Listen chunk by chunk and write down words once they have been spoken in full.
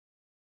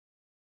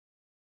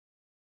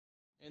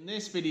In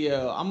this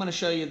video, I'm going to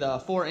show you the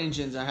 4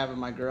 engines I have in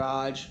my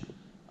garage.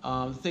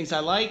 The things I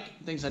like,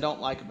 things I don't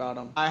like about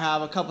them. I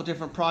have a couple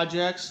different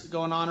projects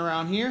going on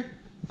around here.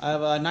 I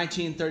have a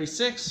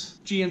 1936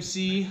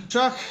 GMC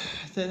truck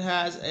that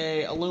has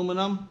a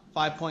aluminum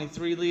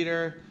 5.3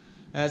 liter.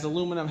 It has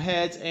aluminum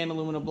heads and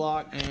aluminum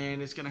block,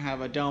 and it's going to have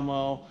a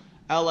Domo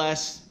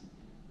LS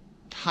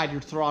hide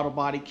your throttle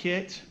body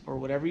kit, or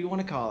whatever you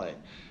want to call it.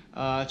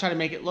 Try to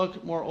make it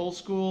look more old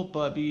school,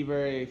 but be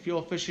very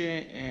fuel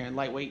efficient and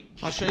lightweight.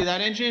 I'll show you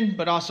that engine,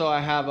 but also I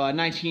have a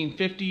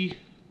 1950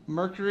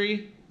 Mercury.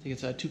 I think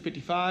it's a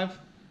 255.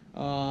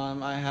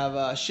 I have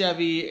a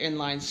Chevy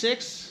inline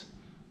 6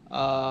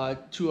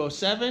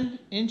 207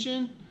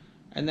 engine.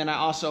 And then I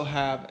also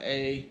have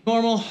a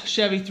normal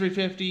Chevy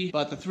 350,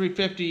 but the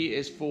 350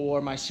 is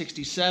for my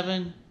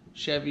 67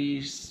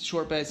 Chevy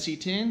short bed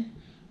C10.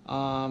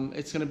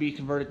 It's going to be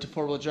converted to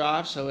 4-wheel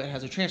drive, so it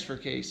has a transfer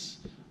case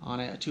on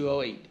it, a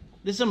 208.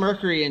 This is a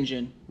Mercury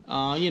engine.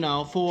 You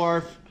know,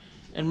 Ford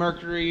and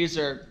Mercuries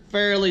are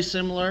fairly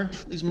similar.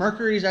 These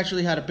Mercuries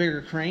actually had a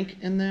bigger crank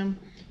in them.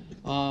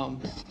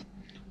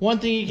 One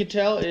thing you can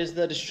tell is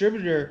the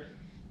distributor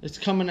is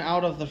coming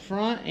out of the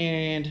front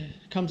and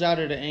comes out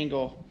at an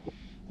angle.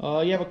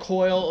 You have a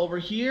coil over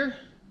here,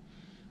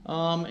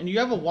 and you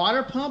have a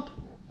water pump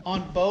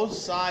on both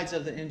sides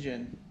of the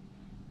engine.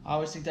 I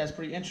always think that's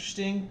pretty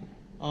interesting.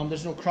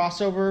 There's no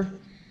crossover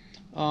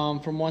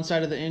from one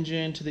side of the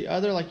engine to the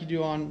other like you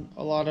do on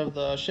a lot of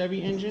the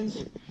Chevy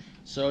engines.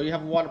 So you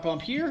have a water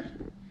pump here,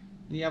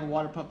 and you have a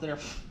water pump there.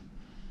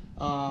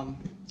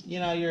 You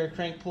know, your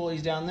crank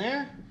pulley's down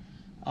there.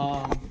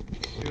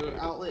 Your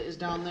outlet is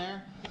down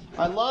there.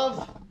 I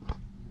love,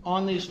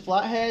 on these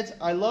flatheads,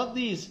 I love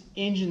these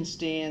engine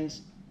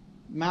stands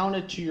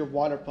mounted to your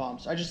water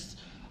pumps.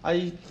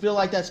 I feel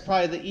like that's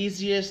probably the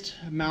easiest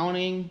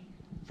mounting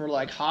for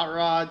like hot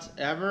rods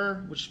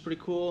ever, which is pretty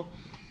cool.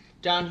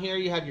 Down here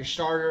you have your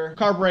starter,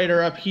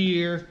 carburetor up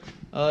here,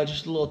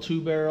 just a little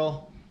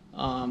 2-barrel.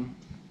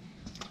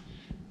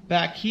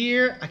 Back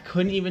here, I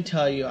couldn't even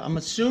tell you. I'm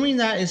assuming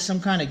that is some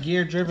kind of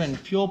gear-driven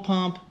fuel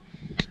pump.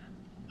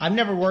 I've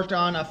never worked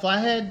on a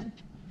flathead.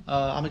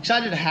 I'm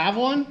excited to have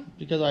one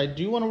because I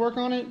do want to work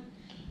on it,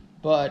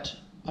 but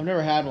I've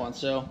never had one,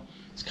 so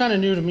it's kind of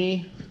new to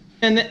me.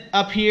 And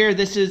up here,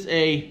 this is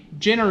a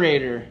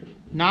generator,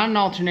 not an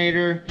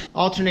alternator.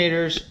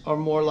 Alternators are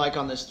more like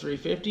on this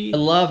 350. I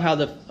love how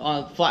the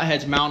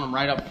flatheads mount them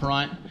right up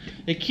front.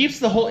 It keeps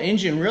the whole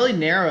engine really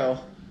narrow.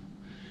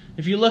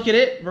 If you look at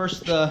it versus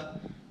the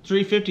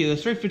 350, the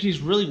 350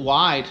 is really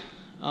wide.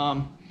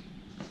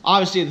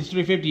 Obviously, the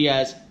 350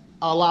 has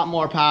a lot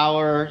more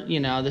power.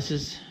 You know, this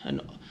is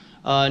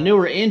a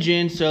newer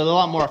engine, so they're a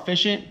lot more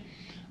efficient.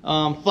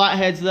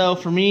 Flatheads, though,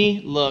 for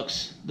me,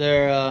 looks.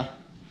 They're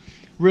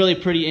really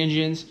pretty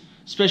engines,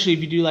 especially if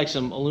you do like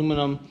some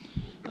aluminum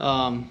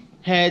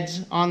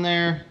heads on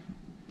there.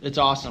 It's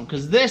awesome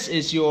because this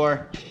is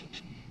your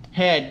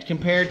head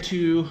compared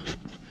to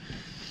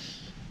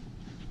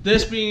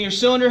this being your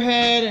cylinder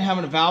head and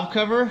having a valve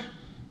cover.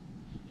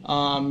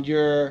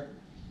 Your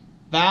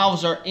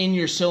valves are in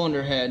your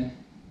cylinder head.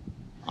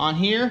 On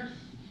here,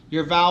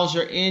 your valves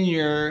are in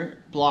your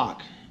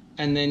block,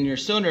 and then your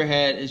cylinder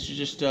head is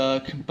just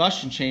a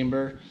combustion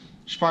chamber.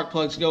 Spark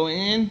plugs go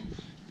in.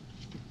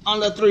 On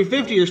the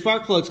 350, your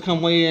spark plugs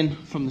come way in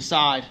from the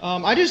side.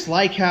 I just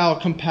like how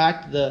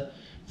compact the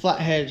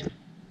flathead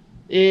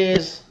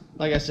is.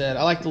 Like I said,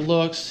 I like the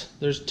looks.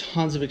 There's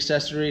tons of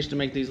accessories to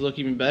make these look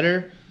even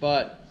better.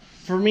 But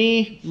for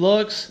me,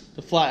 looks,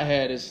 the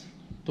flathead is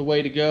the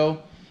way to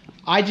go.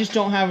 I just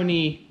don't have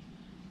any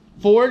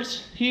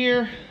Fords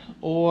here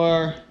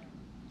or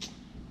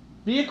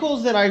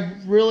vehicles that I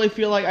really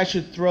feel like I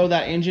should throw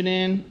that engine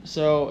in.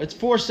 So it's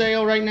for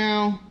sale right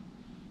now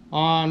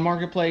on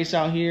Marketplace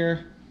out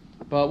here.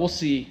 But we'll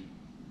see.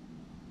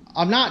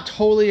 I'm not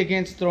totally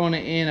against throwing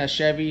it in a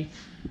Chevy.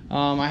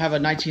 I have a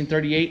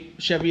 1938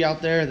 Chevy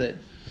out there that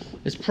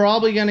is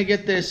probably going to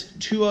get this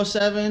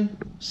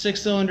 207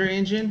 6-cylinder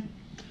engine.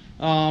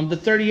 The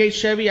 38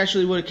 Chevy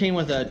actually would have came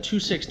with a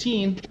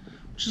 216,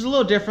 which is a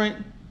little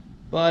different.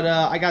 But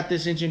I got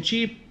this engine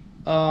cheap,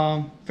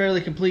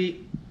 fairly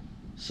complete.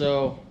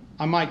 So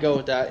I might go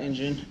with that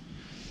engine.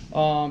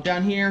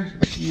 Down here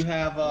you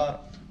have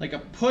like a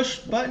push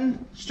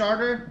button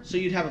starter, so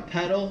you'd have a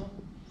pedal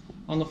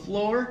on the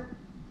floor,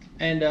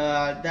 and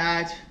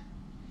that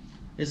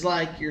is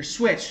like your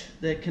switch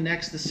that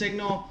connects the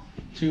signal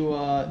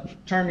to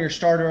turn your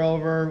starter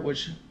over,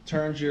 which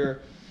turns your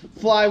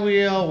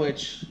flywheel,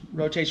 which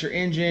rotates your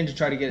engine to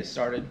try to get it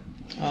started.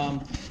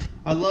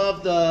 I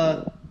love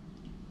the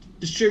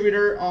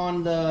distributor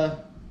on the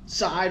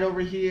side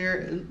over here.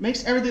 It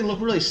makes everything look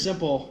really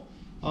simple.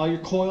 Your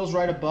coil's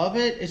right above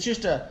it. It's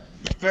just a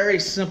very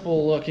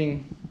simple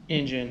looking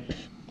engine.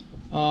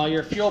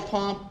 Your fuel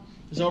pump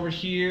is over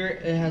here.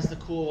 It has the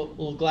cool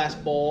little glass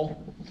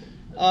bowl.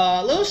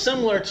 A little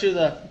similar to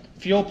the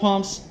fuel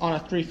pumps on a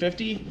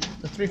 350.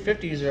 The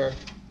 350s are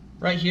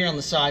right here on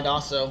the side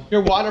also.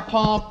 Your water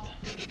pump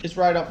is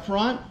right up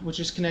front, which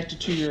is connected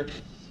to your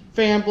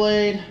fan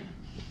blade.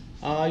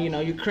 You know,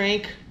 you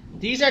crank.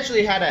 These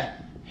actually had a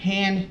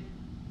hand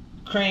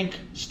crank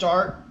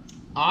start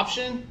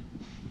option.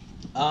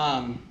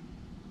 I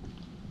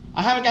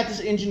haven't got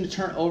this engine to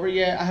turn over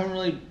yet. I haven't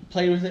really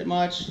played with it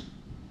much.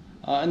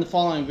 In the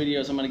following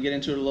videos, I'm going to get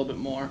into it a little bit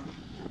more.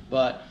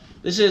 But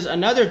this is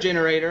another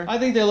generator. I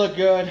think they look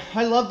good.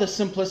 I love the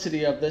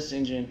simplicity of this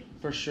engine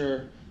for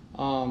sure.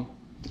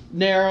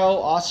 Narrow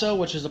also,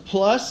 which is a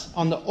plus.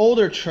 On the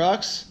older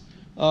trucks,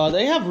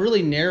 they have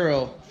really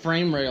narrow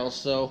frame rails.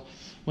 So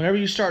whenever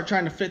you start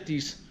trying to fit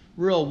these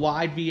real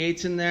wide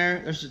V8s in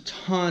there, there's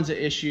tons of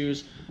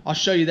issues. I'll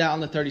show you that on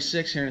the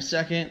 36 here in a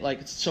second.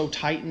 Like, it's so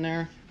tight in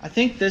there. I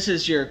think this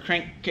is your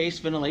crankcase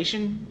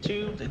ventilation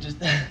tube that just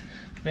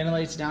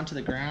ventilates down to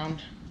the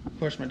ground. Of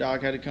course, my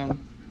dog had to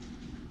come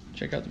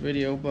check out the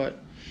video, but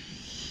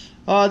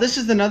this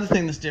is another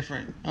thing that's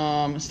different.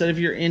 Instead of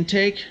your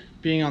intake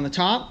being on the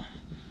top,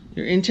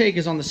 your intake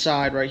is on the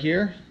side right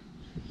here,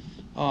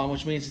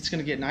 which means it's going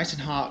to get nice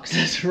and hot because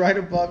it's right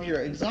above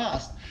your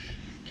exhaust.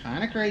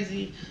 Kind of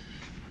crazy.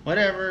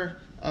 Whatever.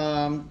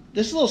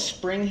 This little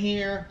spring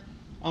here,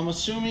 I'm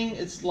assuming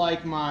it's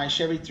like my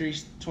Chevy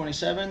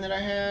 327 that I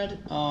had.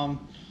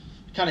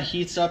 It kind of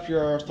heats up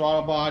your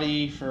throttle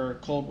body for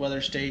cold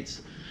weather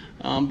states.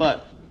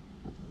 But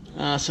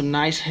some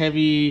nice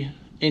heavy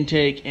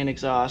intake and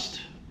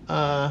exhaust.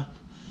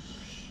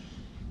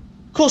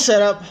 Cool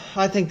setup.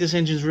 I think this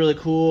engine's really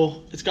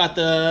cool. It's got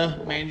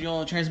the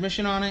manual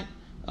transmission on it.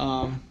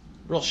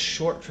 Real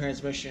short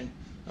transmission.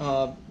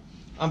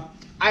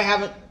 I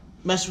haven't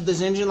messed with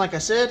this engine, like I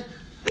said,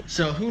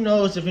 so who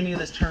knows if any of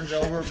this turns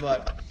over,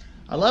 but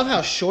I love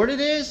how short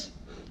it is.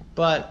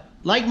 But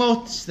like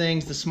most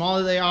things, the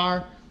smaller they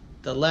are,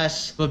 the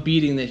less of a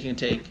beating they can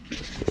take.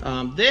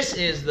 This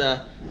is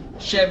the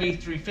Chevy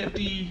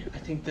 350. I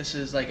think this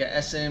is like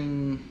a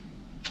SM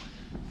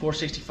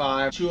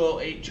 465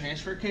 208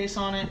 transfer case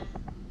on it.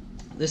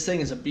 This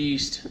thing is a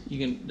beast.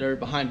 They're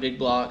behind big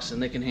blocks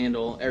and they can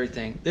handle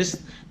everything.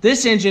 This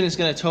engine is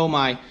going to tow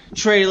my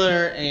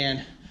trailer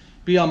and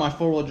be on my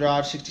 4-wheel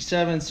drive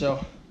 67,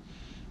 so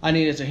I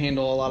need it to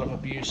handle a lot of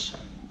abuse.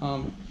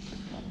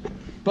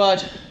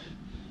 But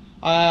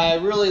I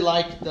really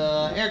like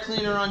the air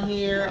cleaner on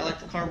here. I like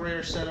the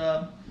carburetor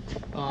setup.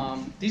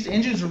 These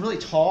engines are really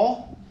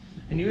tall,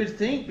 and you would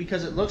think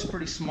because it looks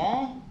pretty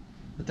small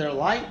that they're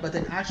light, but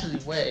they actually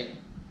weigh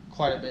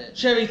quite a bit.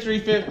 Chevy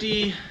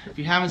 350. If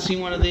you haven't seen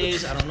one of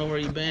these, I don't know where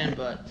you've been,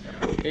 but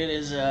it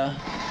is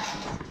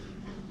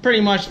pretty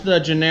much the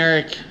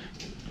generic.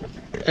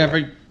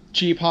 Every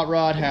cheap hot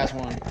rod has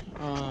one.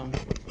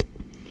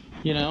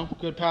 You know,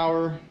 good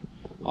power.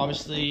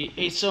 Obviously,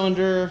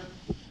 8-cylinder.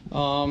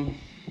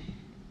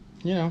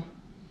 You know,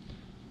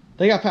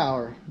 they got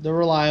power. They're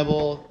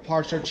reliable.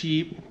 Parts are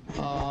cheap.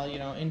 You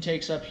know,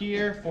 intakes up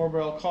here.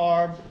 4-barrel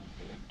carb.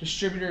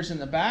 Distributors in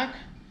the back.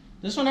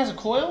 This one has a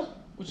coil,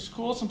 which is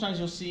cool. Sometimes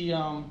you'll see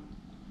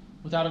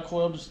without a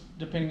coil, just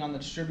depending on the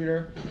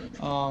distributor.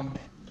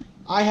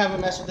 I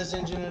haven't messed with this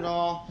engine at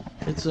all.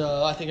 It's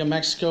I think a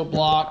Mexico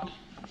block.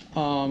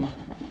 The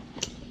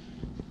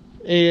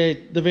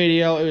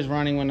video, it was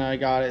running when I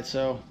got it,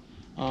 so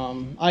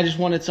I just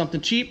wanted something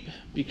cheap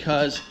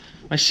because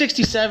my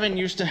 67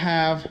 used to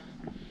have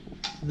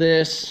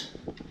this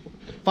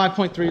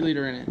 5.3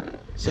 liter in it.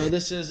 So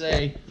this is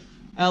a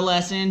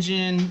LS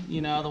engine,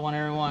 you know, the one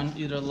everyone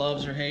either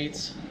loves or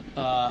hates.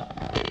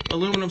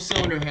 Aluminum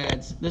cylinder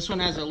heads. This one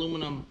has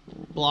aluminum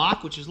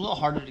block, which is a little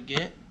harder to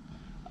get.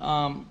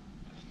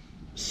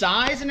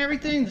 Size and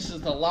everything, this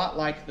is a lot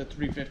like the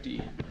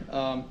 350.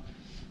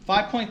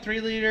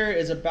 5.3 liter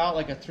is about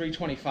like a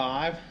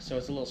 325, so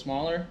it's a little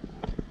smaller,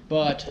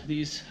 but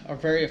these are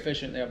very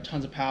efficient. They have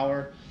tons of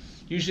power.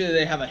 Usually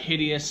they have a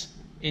hideous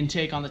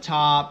intake on the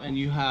top, and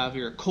you have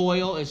your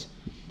coil is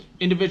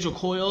individual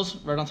coils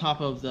right on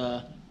top of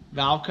the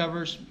valve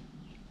covers.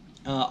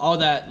 All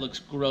that looks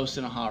gross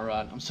in a hot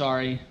rod. I'm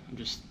sorry,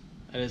 it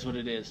is what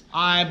it is.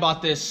 I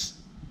bought this.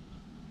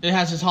 It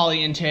has this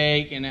Holley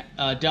intake, and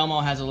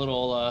Delmo has a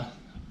little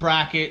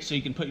bracket so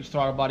you can put your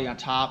throttle body on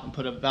top and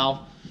put a valve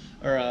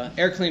or a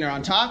air cleaner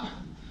on top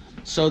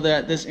so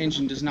that this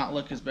engine does not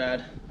look as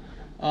bad.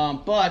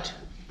 But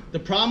the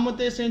problem with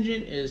this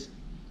engine is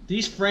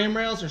these frame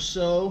rails are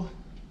so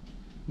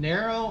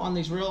narrow on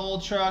these real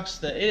old trucks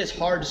that it is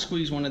hard to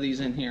squeeze one of these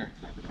in here.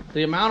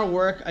 The amount of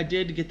work I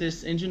did to get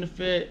this engine to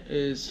fit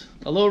is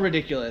a little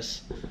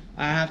ridiculous.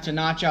 I have to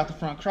notch out the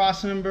front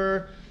cross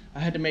member. I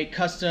had to make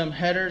custom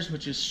headers,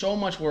 which is so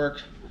much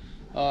work.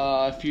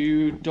 If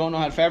you don't know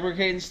how to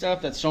fabricate and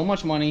stuff, that's so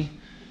much money.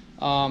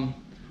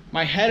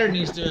 My header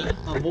needs to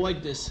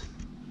avoid this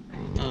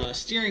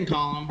steering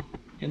column,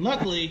 and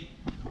luckily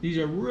these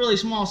are really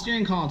small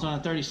steering columns on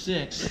a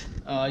 36.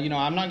 You know,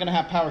 I'm not going to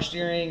have power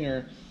steering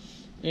or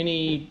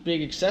any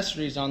big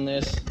accessories on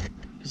this,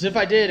 because if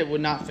I did, it would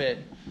not fit,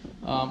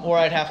 or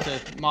I'd have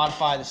to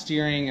modify the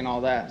steering and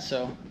all that.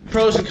 So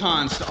pros and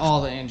cons to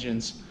all the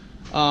engines.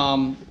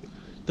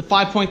 The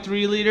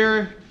 5.3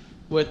 liter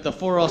with the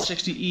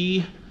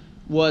 4L60E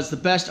was the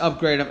best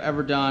upgrade I've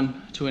ever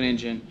done to an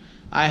engine.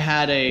 I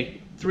had a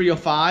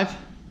 305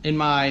 in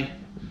my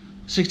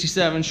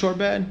 67 short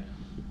bed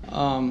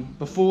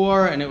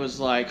before, and it was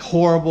like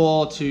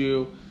horrible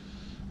to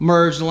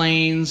merge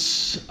lanes,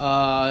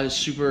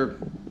 super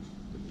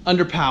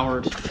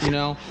underpowered, you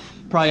know,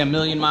 probably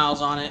 1,000,000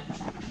 miles on it,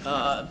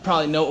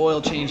 probably no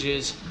oil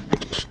changes.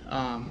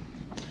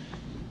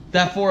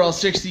 That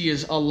 4L60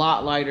 is a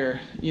lot lighter.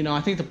 You know,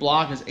 I think the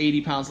block is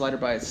 80 pounds lighter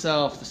by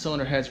itself. The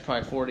cylinder head's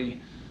probably 40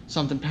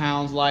 something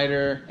pounds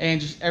lighter, and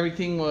just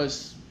everything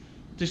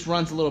just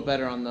runs a little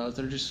better on those.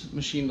 They're just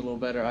machined a little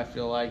better, I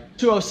feel like.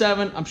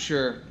 207, I'm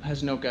sure,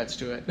 has no guts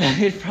to it.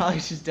 It probably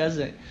just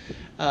doesn't.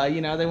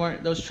 You know,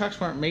 those trucks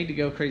weren't made to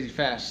go crazy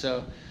fast.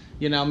 So,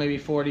 you know, maybe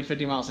 40,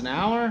 50 miles an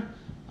hour.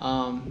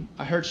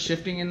 I heard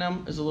shifting in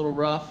them is a little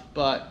rough,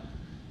 but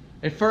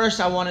at first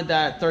I wanted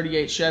that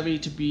 38 Chevy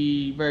to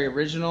be very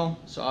original,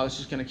 so I was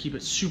just gonna keep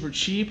it super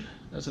cheap.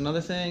 That's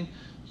another thing.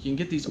 You can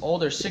get these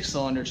older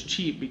 6-cylinders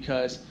cheap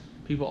because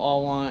people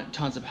all want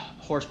tons of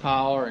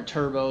horsepower and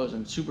turbos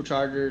and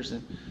superchargers,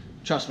 and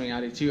trust me, I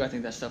do too. I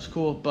think that stuff's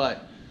cool,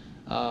 but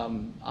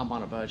I'm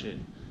on a budget.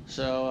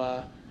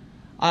 So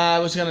I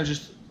was gonna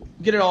just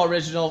get it all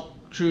original,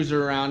 cruise it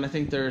around. I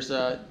think there's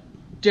a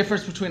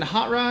difference between a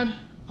hot rod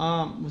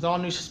with all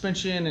new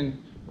suspension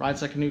and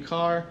rides like a new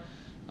car,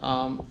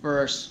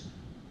 versus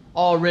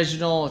all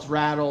original. It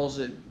rattles,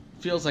 it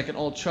feels like an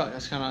old truck.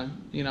 That's kind of,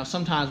 you know,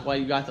 sometimes why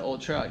you got the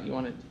old truck. You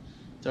want it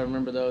to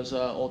remember those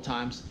old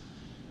times.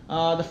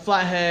 The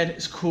Flathead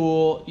is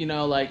cool, you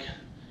know, like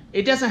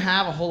it doesn't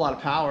have a whole lot of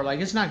power.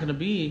 Like it's not going to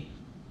be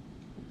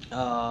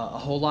a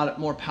whole lot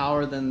more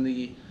power than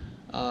the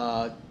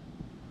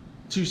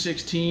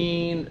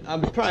 216.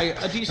 Probably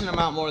a decent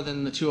amount more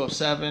than the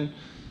 207.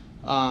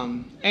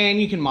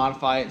 And you can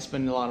modify it and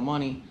spend a lot of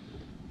money,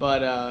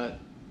 but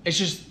it's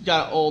just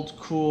got an old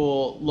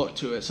cool look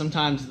to it.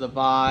 Sometimes the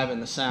vibe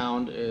and the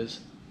sound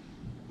is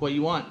what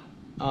you want.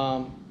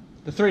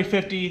 The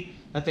 350,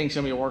 that thing's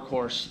gonna be a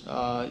workhorse.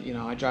 You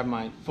know, I drive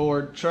my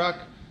Ford truck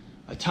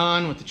a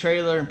ton with the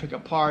trailer and pick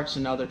up parts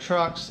and other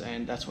trucks,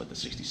 and that's what the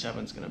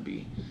 67 is gonna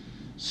be.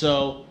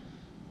 So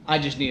I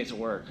just need it to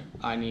work.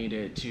 I need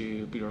it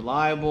to be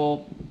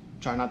reliable,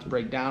 try not to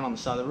break down on the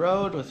side of the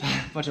road with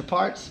a bunch of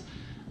parts.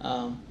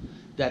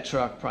 That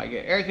truck probably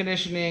get air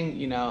conditioning.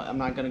 You know, I'm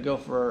not gonna go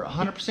for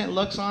 100%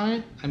 looks on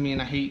it. I mean,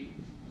 I hate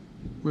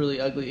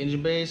really ugly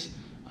engine bays.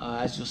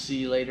 As you'll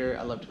see later,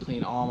 I love to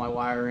clean all my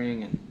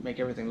wiring and make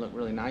everything look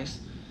really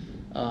nice.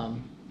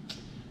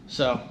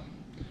 So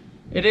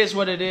it is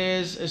what it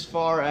is. As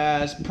far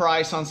as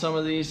price on some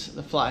of these,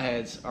 the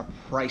Flatheads are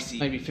pricey.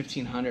 Maybe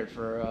 $1,500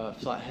 for a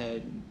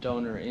Flathead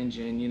donor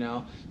engine. You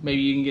know,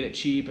 maybe you can get it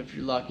cheap if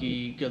you're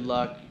lucky. Good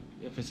luck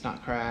if it's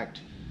not cracked.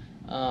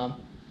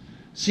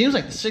 Seems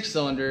like the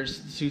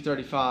 6-cylinders, the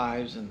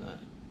 235s and the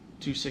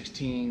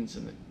 216s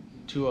and the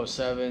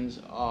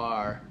 207s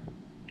are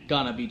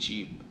gonna be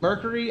cheap.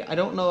 Mercury, I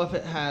don't know if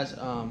it has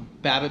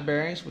Babbitt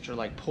bearings, which are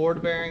like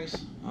poured bearings,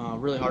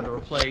 really hard to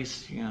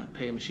replace. You're gonna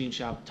pay a machine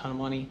shop a ton of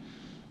money.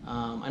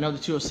 I know the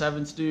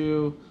 207s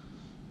do,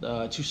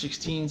 the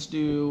 216s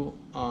do,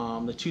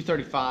 the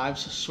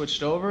 235s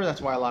switched over. That's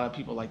why a lot of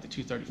people like the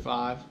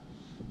 235.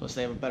 Plus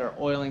they have a better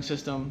oiling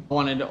system. I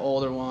wanted an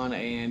older one,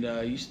 and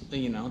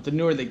you know, the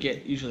newer they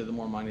get, usually the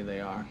more money they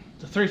are.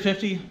 The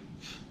 350,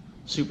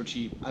 super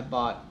cheap. I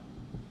bought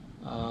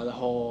the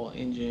whole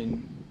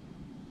engine,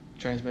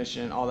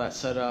 transmission, all that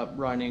set up,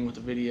 running with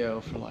the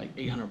video for like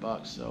 800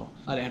 bucks, so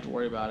I didn't have to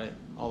worry about it.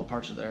 All the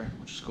parts are there,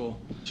 which is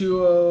cool.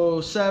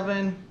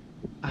 207,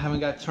 I haven't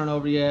got to turn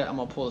over yet. I'm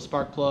gonna pull the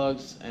spark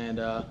plugs and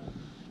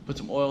put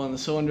some oil in the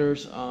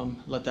cylinders,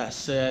 let that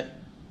sit.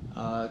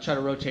 Try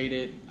to rotate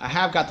it. I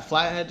have got the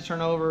Flathead to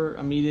turn over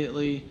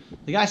immediately.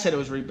 The guy said it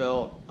was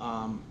rebuilt.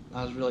 I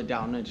was really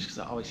doubting it just because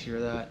I always hear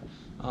that.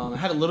 It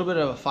had a little bit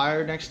of a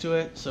fire next to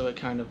it, so it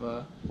kind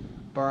of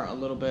burnt a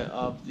little bit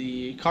of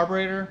the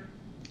carburetor,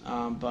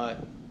 but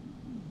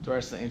the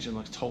rest of the engine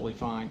looks totally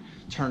fine.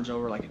 Turns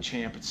over like a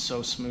champ. It's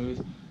so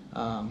smooth.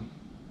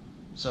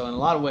 So in a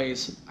lot of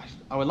ways,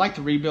 I would like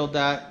to rebuild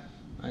that,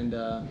 and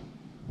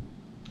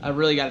I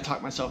really got to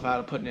talk myself out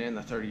of putting it in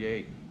the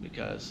 38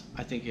 because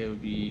I think it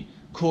would be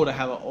cool to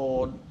have an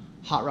old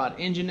hot rod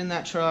engine in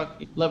that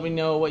truck. Let me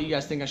know what you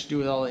guys think I should do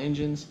with all the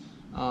engines.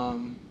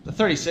 The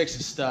 36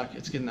 is stuck.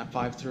 It's getting that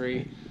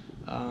 5.3.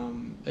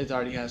 It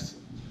already has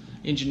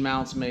engine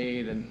mounts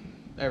made and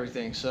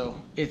everything,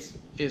 so it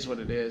is what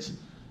it is.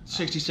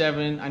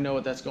 67, I know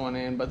what that's going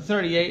in, but the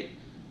 38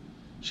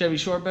 Chevy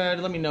short bed,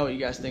 let me know what you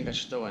guys think I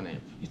should throw in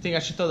it. You think I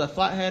should throw that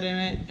Flathead in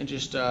it and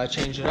just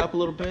change it up a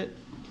little bit?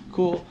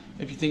 Cool.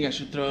 If you think I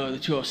should throw the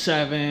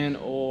 207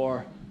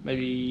 or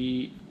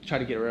maybe try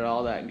to get rid of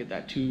all that and get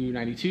that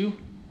 292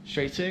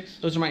 straight 6.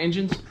 Those are my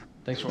engines.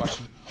 Thanks for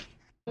watching.